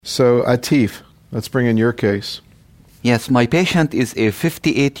So, Atif, let's bring in your case. Yes, my patient is a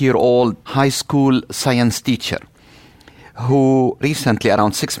 58-year-old high school science teacher who recently,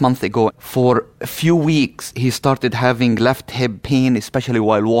 around 6 months ago, for a few weeks, he started having left hip pain, especially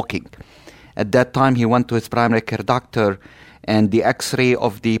while walking. At that time, he went to his primary care doctor, and the x-ray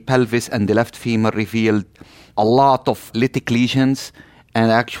of the pelvis and the left femur revealed a lot of lytic lesions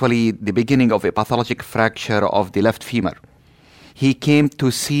and actually the beginning of a pathologic fracture of the left femur. He came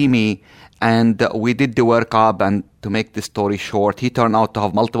to see me, and we did the workup, and to make the story short, he turned out to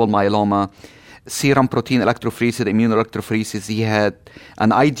have multiple myeloma, serum protein electrophoresis, immunoelectrophoresis. He had an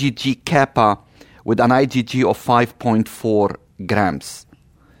IgG kappa with an IgG of 5.4 grams,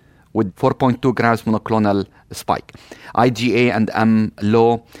 with 4.2 grams monoclonal spike. IgA and M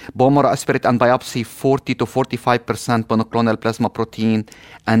low. Bone marrow aspirate and biopsy 40 to 45% monoclonal plasma protein,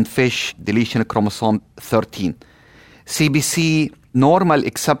 and FISH deletion chromosome 13. CBC normal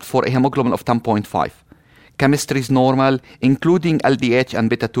except for a hemoglobin of 10.5. Chemistry is normal, including LDH and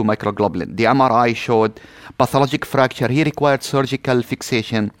beta-2 microglobulin. The MRI showed pathologic fracture. He required surgical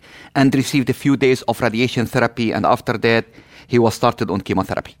fixation and received a few days of radiation therapy, and after that, he was started on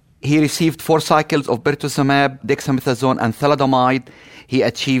chemotherapy. He received 4 cycles of bertuzumab, dexamethasone, and thalidomide. He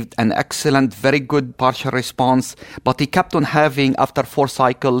achieved an excellent, very good partial response, but he kept on having, after 4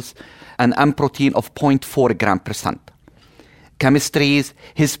 cycles, an M protein of 0.4 gram %. Chemistries,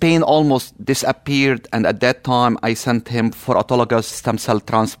 his pain almost disappeared, and at that time I sent him for autologous stem cell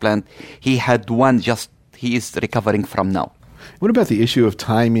transplant. He had one, he is recovering from now. What about the issue of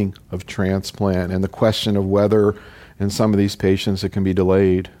timing of transplant and the question of whether in some of these patients it can be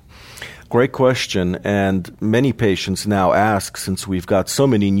delayed? Great question, and many patients now ask, since we've got so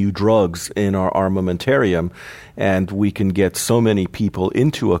many new drugs in our armamentarium, and we can get so many people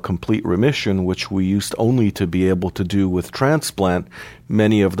into a complete remission, which we used only to be able to do with transplant,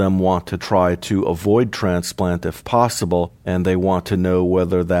 many of them want to try to avoid transplant if possible, and they want to know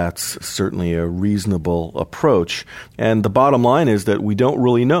whether that's certainly a reasonable approach. And the bottom line is that we don't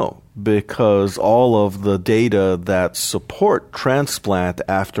really know, because all of the data that support transplant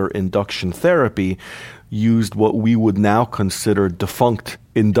after induction therapy used what we would now consider defunct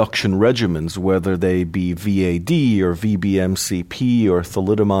induction regimens, whether they be VAD or VBMCP or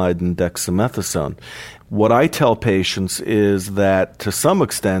thalidomide and dexamethasone. What I tell patients is that to some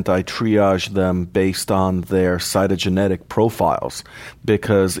extent I triage them based on their cytogenetic profiles,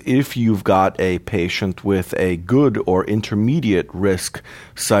 because if you've got a patient with a good or intermediate risk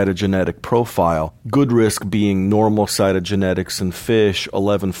cytogenetic profile, good risk being normal cytogenetics in FISH,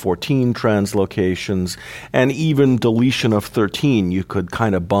 11-14 translocations, and even deletion of 13, you could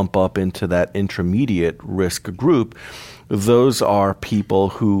kind of bump up into that intermediate risk group. Those are people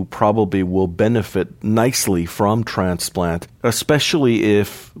who probably will benefit nicely from transplant, especially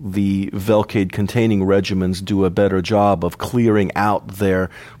if the Velcade-containing regimens do a better job of clearing out their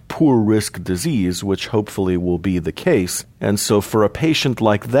poor risk disease, which hopefully will be the case. And so for a patient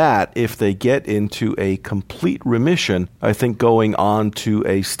like that, if they get into a complete remission, I think going on to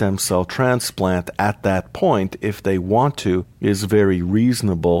a stem cell transplant at that point, if they want to, is very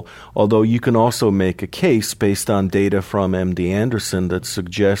reasonable. Although you can also make a case based on data from MD Anderson that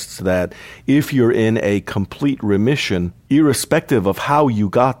suggests that if you're in a complete remission, irrespective of how you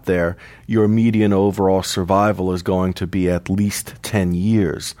got there, your median overall survival is going to be at least 10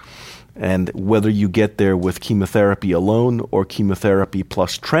 years. And whether you get there with chemotherapy alone or chemotherapy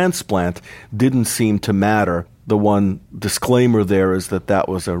plus transplant didn't seem to matter. The one disclaimer there is that that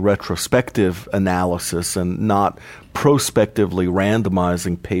was a retrospective analysis and not prospectively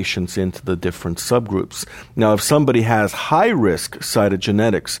randomizing patients into the different subgroups. Now, if somebody has high-risk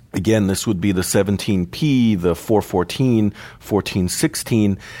cytogenetics, again, this would be the 17p, the 414,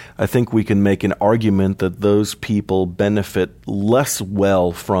 1416, I think we can make an argument that those people benefit less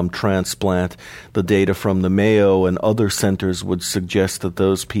well from transplant. The data from the Mayo and other centers would suggest that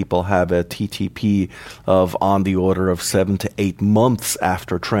those people have a TTP of on the order of 7 to 8 months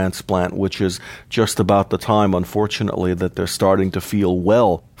after transplant, which is just about the time, unfortunately, that they're starting to feel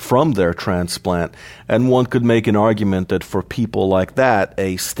well from their transplant. And one could make an argument that for people like that,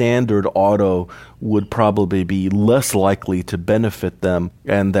 a standard auto would probably be less likely to benefit them,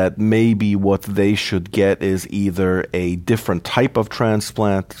 and that maybe what they should get is either a different type of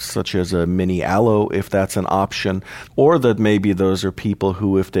transplant, such as a mini allo, if that's an option, or that maybe those are people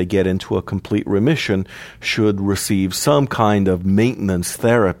who, if they get into a complete remission, should receive some kind of maintenance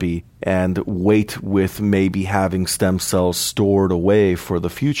therapy and wait with maybe having stem cells stored away for the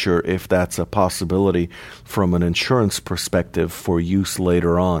future, if that's a possibility from an insurance perspective for use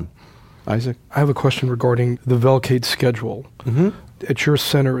later on. Isaac? I have a question regarding the Velcade schedule. at your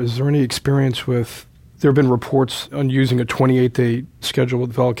center, is there any experience with, there have been reports on using a 28-day schedule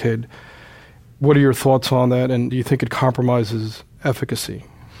with Velcade. What are your thoughts on that, and do you think it compromises efficacy?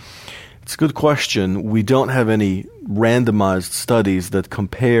 It's a good question. We don't have any randomized studies that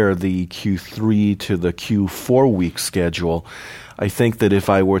compare the Q3 to the Q4 week schedule. I think that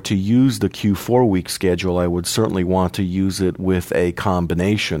if I were to use the Q4 week schedule, I would certainly want to use it with a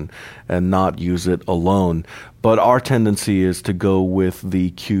combination and not use it alone. But our tendency is to go with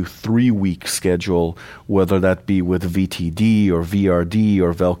the Q3 week schedule, whether that be with VTD or VRD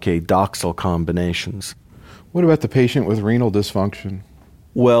or Velcade-Doxil combinations. What about the patient with renal dysfunction?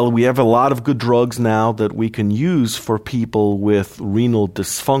 Well, we have a lot of good drugs now that we can use for people with renal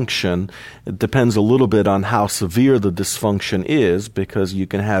dysfunction. It depends a little bit on how severe the dysfunction is, because you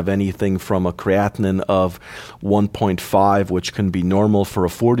can have anything from a creatinine of 1.5, which can be normal for a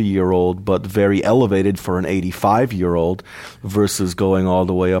 40-year-old, but very elevated for an 85-year-old, versus going all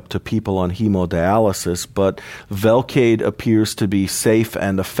the way up to people on hemodialysis. But Velcade appears to be safe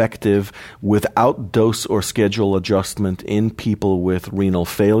and effective without dose or schedule adjustment in people with renal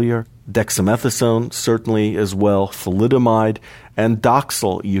failure. Dexamethasone certainly as well, thalidomide, and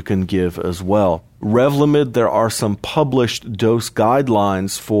Doxil you can give as well. Revlimid, there are some published dose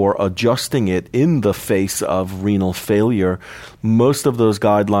guidelines for adjusting it in the face of renal failure. Most of those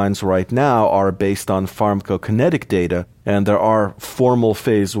guidelines right now are based on pharmacokinetic data, and there are formal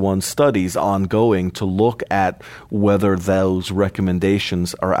phase 1 studies ongoing to look at whether those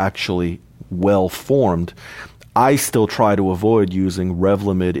recommendations are actually well formed. I still try to avoid using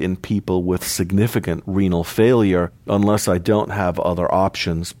Revlimid in people with significant renal failure unless I don't have other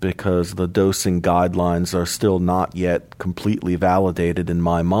options, because the dosing guidelines are still not yet completely validated in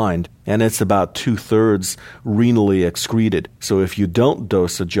my mind, and it's about 2/3 renally excreted. So if you don't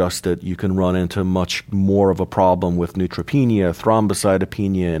dose adjust it, you can run into much more of a problem with neutropenia,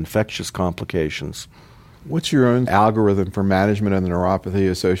 thrombocytopenia, infectious complications. What's your own algorithm for management of the neuropathy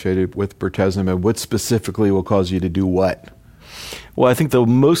associated with bortezomib? What specifically will cause you to do what? Well, I think the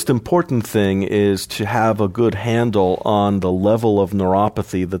most important thing is to have a good handle on the level of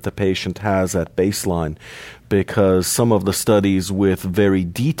neuropathy that the patient has at baseline, because some of the studies with very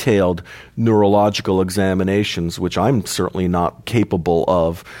detailed neurological examinations, which I'm certainly not capable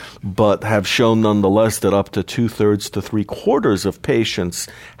of, but have shown nonetheless that up to 2/3 to 3/4 of patients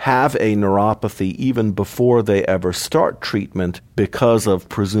have a neuropathy even before they ever start treatment because of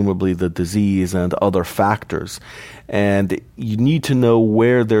presumably the disease and other factors. And you need to know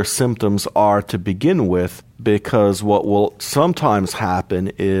where their symptoms are to begin with, because what will sometimes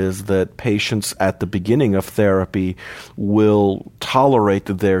happen is that patients at the beginning of therapy will tolerate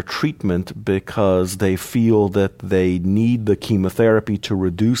their treatment because they feel that they need the chemotherapy to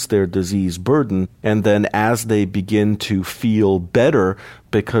reduce their disease burden, and then as they begin to feel better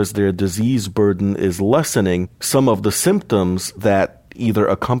because their disease burden is lessening, some of the symptoms that either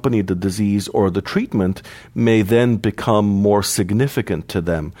accompany the disease or the treatment may then become more significant to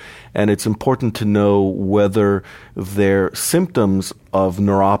them. And it's important to know whether their symptoms of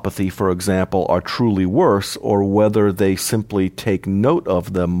neuropathy, for example, are truly worse, or whether they simply take note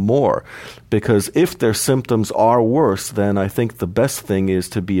of them more. Because if their symptoms are worse, then I think the best thing is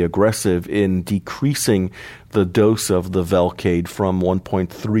to be aggressive in decreasing the dose of the Velcade from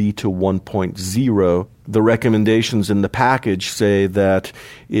 1.3 to 1.0. The recommendations in the package say that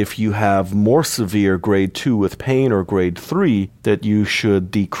if you have more severe grade 2 with pain or grade 3, that you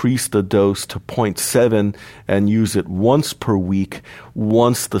should decrease the dose to 0.7 and use it once per week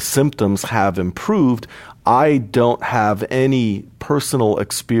once the symptoms have improved. I don't have any personal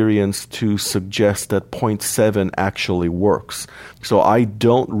experience to suggest that 0.7 actually works. So I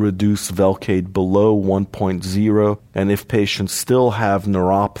don't reduce Velcade below 1.0, and if patients still have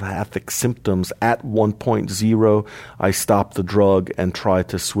neuropathic symptoms at 1.0, I stop the drug and try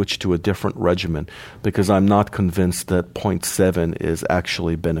to switch to a different regimen, because I'm not convinced that 0.7 is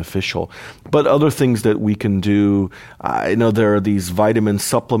actually beneficial. But other things that we can do, I know there are these vitamin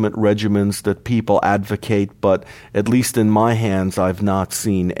supplement regimens that people advocate, but at least in my hands, I've not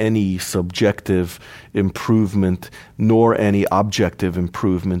seen any subjective improvement nor any objective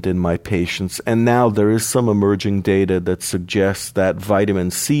improvement in my patients. And now there is some emerging data that suggests that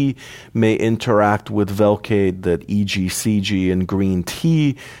vitamin C may interact with Velcade, that EGCG and green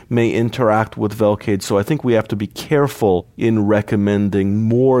tea may interact with Velcade. So I think we have to be careful in recommending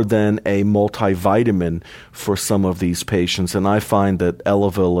more than a multivitamin for some of these patients. And I find that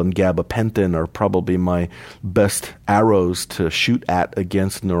Elavil and gabapentin are probably my best arrows to shoot at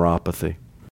against neuropathy.